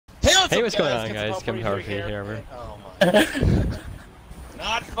Hey, what's going on, guys? Kim Power here. Oh my.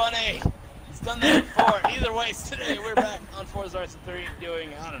 Not funny. He's done that before. Either way, today we're back on Forza Motorsport 3 doing,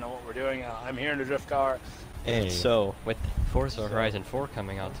 I don't know what we're doing. I'm here in a drift car. Hey. So, with Forza Horizon 4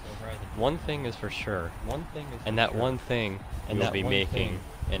 coming out, one thing is for sure. And that one thing we'll be making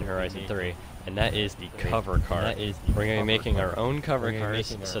in Horizon 3. And that is the cover car. We're going to be making our own cover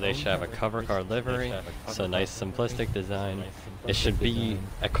cars, so they should have a cover car livery, so nice simplistic design. It should be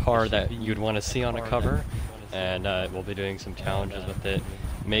a car that you'd want to see on a cover, and we'll be doing some challenges with it.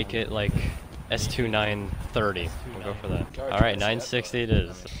 Make it like S2 930. We'll go for that. Alright, 960 it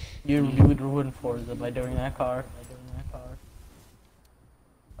is. You would ruin Forza by doing that car.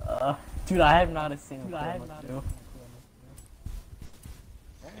 Dude, I have not a single clue.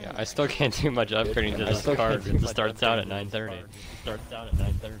 Yeah, I still can't do much upgrading to this car because it starts out at 930.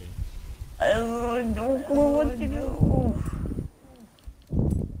 I don't know what to do.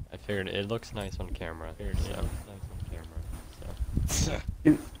 I figured it looks nice on camera.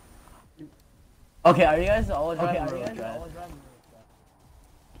 Okay, are you guys all driving rear drive?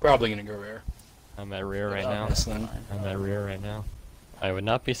 Probably gonna go rear. I'm at rear right now. I'm at rear right now. I would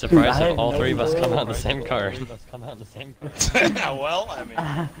not be surprised if all three of us come out in the same car. Well, I mean,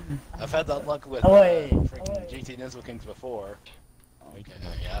 I've had that luck with freaking GT Nizzle Kings before. Okay,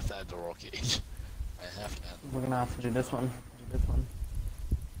 you have to add the roll cage. I have to add. We're gonna have to do this one.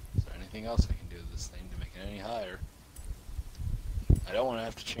 Is there anything else I can do to this thing to make it any higher? I don't want to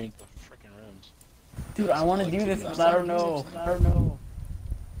have to change the freaking rims. Dude, I want to do this, but I don't know. Alright,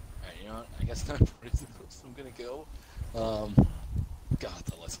 you know what? I guess time for it. I'm gonna go. God,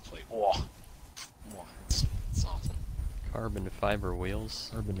 the license plate. Whoa. It's awesome. Carbon fiber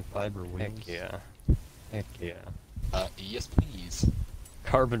wheels. Heck yeah. Yes, please.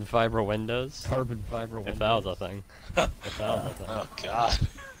 Carbon fiber windows. If that was a thing. Oh God.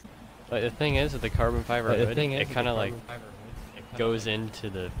 But the thing is, with the carbon fiber hood, it kind of like goes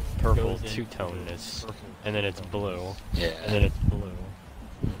into the purple two-toneness, and then it's blue. Yeah.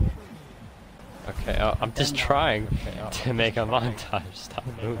 Okay, I'm just trying to make a montage. Stop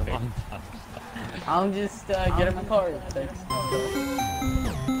moving. I'm just getting my car fixed.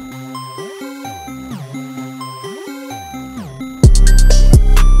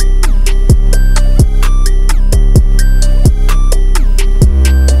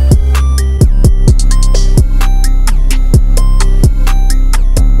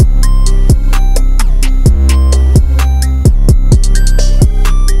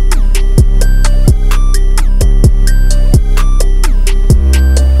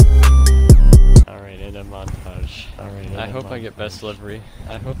 I hope I get best livery.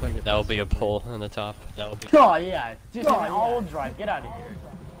 That will be a pull on the top. Oh yeah, just an all drive. Get out of here.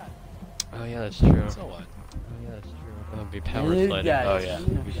 Oh yeah, that's true. So what? That'll be power sliding. Oh yeah.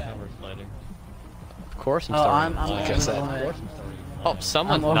 Power sliding. Of course I'm starting. Like I said. Oh,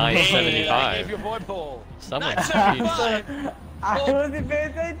 someone's 975. Give your boy pull. Someone. I wasn't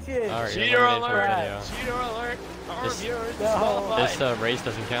paying attention. Alright, Cheater alert! Cheater alert! Our viewers disqualified. This race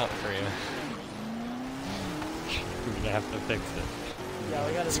doesn't count for you. We're gonna have to fix it. Yeah,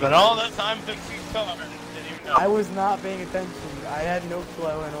 we gotta Spent all that time fixing the car. Didn't even know. I was not paying attention. I had no clue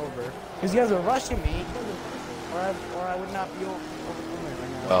I went over. Because you guys were rushing me, or I would not be over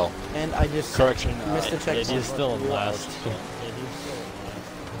right now. Well, and I just correction. missed the checkpoint. It is still in last.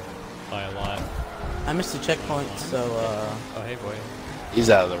 By a lot. I missed the checkpoint, so Oh hey boy. He's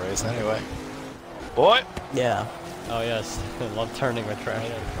out of the race anyway. Boy. yeah. Oh yes, I love turning with trash.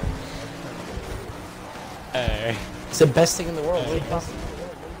 Hey. It's the best thing in the world.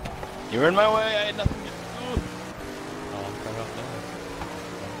 You were in my way. I had nothing to do. Oh, I'm coming up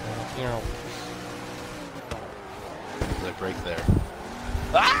there. There's a break there.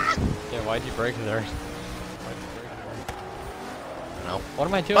 Ah! Yeah, why'd you break there? No. What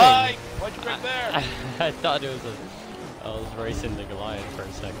am I doing? Bye! Why'd you break there? I thought it was I was racing the Goliath for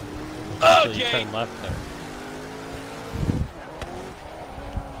a second. Actually, you turned left there.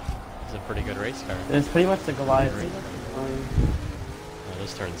 It's a pretty good race car. It's pretty much the Goliath. Oh,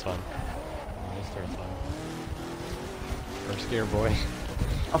 this turn's fun. First gear, boy.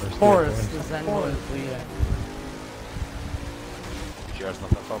 Of course, because anyone Yours not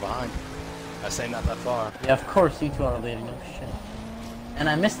that far behind. I say not that far. Yeah, of course you two are leading. No shit. And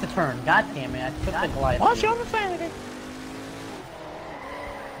I missed the turn. God damn it! I took the Goliath. Watch your vicinity.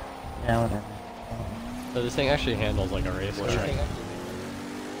 Yeah, whatever. So this thing actually handles like a race car.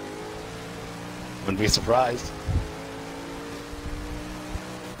 Wouldn't be surprised.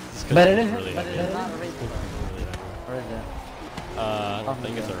 But it is. Really But it heavy. is not a race car. Or is it? I don't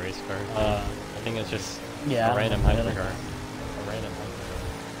think it's a race car. I think it's just Yeah. a random hypercar.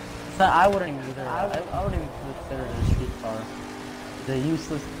 It's I wouldn't either. I wouldn't even consider it a street car. It's a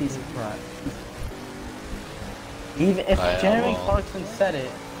useless piece of crap. Even if Jeremy Clarkson said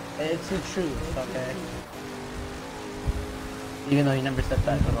it, it's the truth, okay? Even though he never said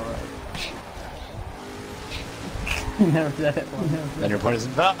that, but alright. He never said it once. Then your point is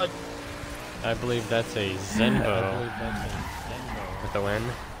invalid. I believe that's a Zenbo. With the win.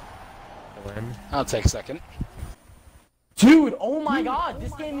 I'll take second. Dude, oh my god,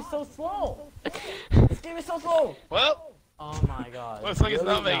 this game is so slow! This game is so slow! Well, oh my god. looks like it's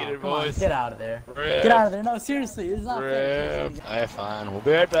not making it, Come on, boys. get out of there. Rip. Get out of there. No, seriously, it's not fair. Alright, fine. We'll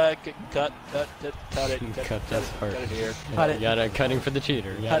be right back. Cut it. Cut it here. Cut it. You got a cutting for the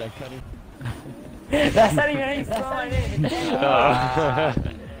cheater. You got a cutting. That's not even how you spell my name.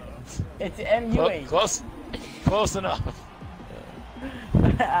 It's M-U-H. Close enough.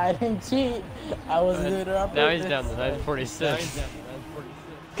 I didn't cheat. I was doing it up. Now he's down to 946.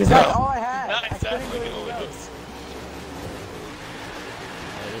 Because that's all I had. Not I exactly couldn't gonna really lose.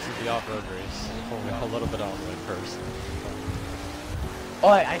 This is the off-road race. Pulling a little bit off road first. Oh,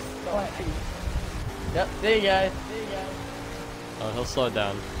 I Yep, see you guys. Oh, he'll slow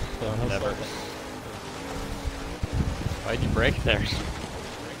down. Never. Why'd you brake there?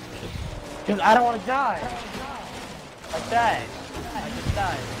 Because I don't want to die. I died. I just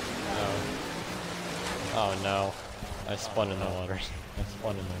died. Oh no. I spun in the waters.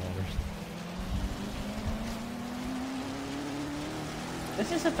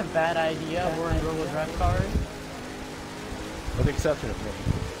 This is such a bad idea. We're in real drive cars. With the exception of me.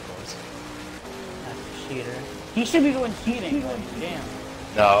 That's a cheater. He should be doing cheating. Damn.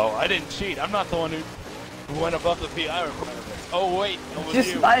 No, I didn't cheat. I'm not the one who went above the PI requirements. Oh wait, it was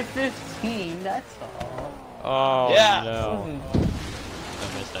Just you. by 15, that's all. Oh Yeah. no.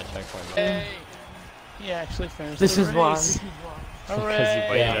 I missed that checkpoint. Hey, he actually finished This the is why. race. Because he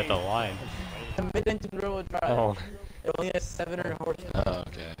waited at the line. The mid-engine rear-wheel drive. Oh. It only has 700 horsepower. Oh,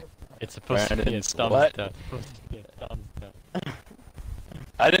 okay. It's supposed to be a Brandon's thumbs what? down.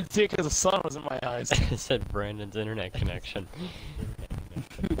 I didn't see it because the sun was in my eyes. It said Brandon's internet connection.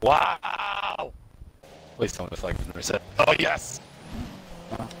 Wow! Please tell me if I can reset. Oh yes!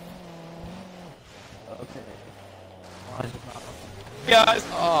 Okay. Guys!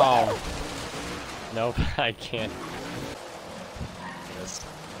 Oh. Nope, I can't. Chris.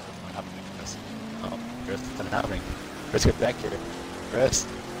 What's happening, Chris? Oh, Chris, it's not happening. Chris, get back here. Chris,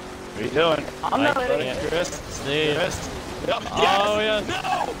 what are you doing? I'm not letting can't. Chris, Steve. Chris. No, Oh, yes!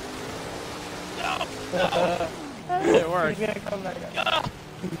 yes. No! No! It worked. He's gonna come back up.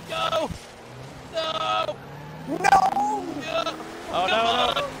 Go! No! No! Oh no,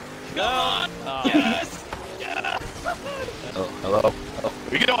 no! Come on! Oh. Yes! Yes! Oh, hello? Where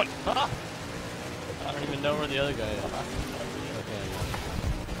are you going? Huh? I don't even know where the other guy is. Okay.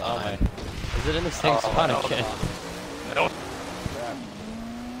 Oh my. Is it in the same spot again? No.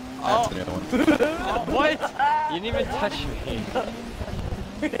 That's a new one. Oh, what? You didn't even touch me.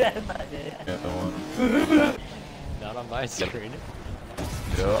 Yeah, the one. Not on my screen.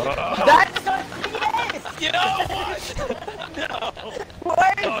 That's what yes! You know what? No!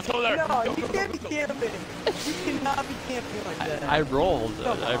 What? No, it's over there. No, Go, you go, can't go, be go. camping. You cannot be camping like that. I rolled.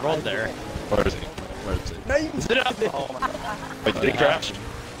 I rolled there. Where is he? Where is he? No, you Sit up! Oh my god. Wait, did he crash? Did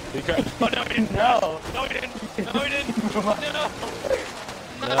he crash? Oh no, he didn't. No. No, he didn't. No, he didn't.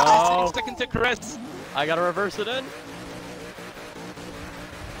 No. No. Sticking to Chris. I gotta reverse it in.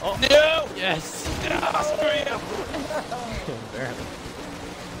 Oh. No! Yes. No, screw you! Barely.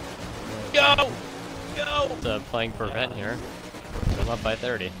 Go! Go! It's playing prevent here. I'm up by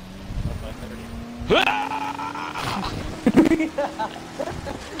 30. Ah!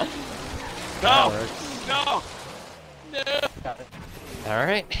 That No! works. No! No!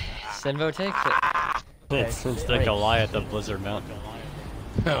 Alright. Senvo takes it. It's the Goliath of Blizzard Mountain.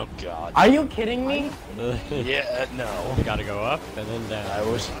 Oh god. Are you kidding me? Yeah, no. Gotta go up and then down. I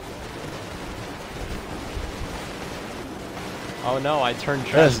wish. Oh no, I turned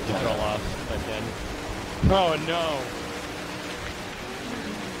traction control off again. Oh no.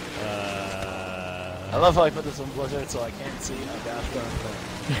 I love how I put this on Blizzard so I can't see a dash bar thing.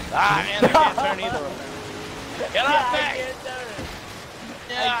 Ah, and I can't turn either of them. Get off me!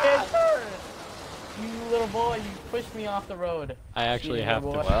 I can't turn! You little boy, you pushed me off the road. I actually have to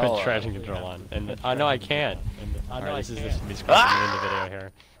Well, put traction control on. And I know I can't. Alright, this is me scratching in the video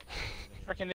here. Freaking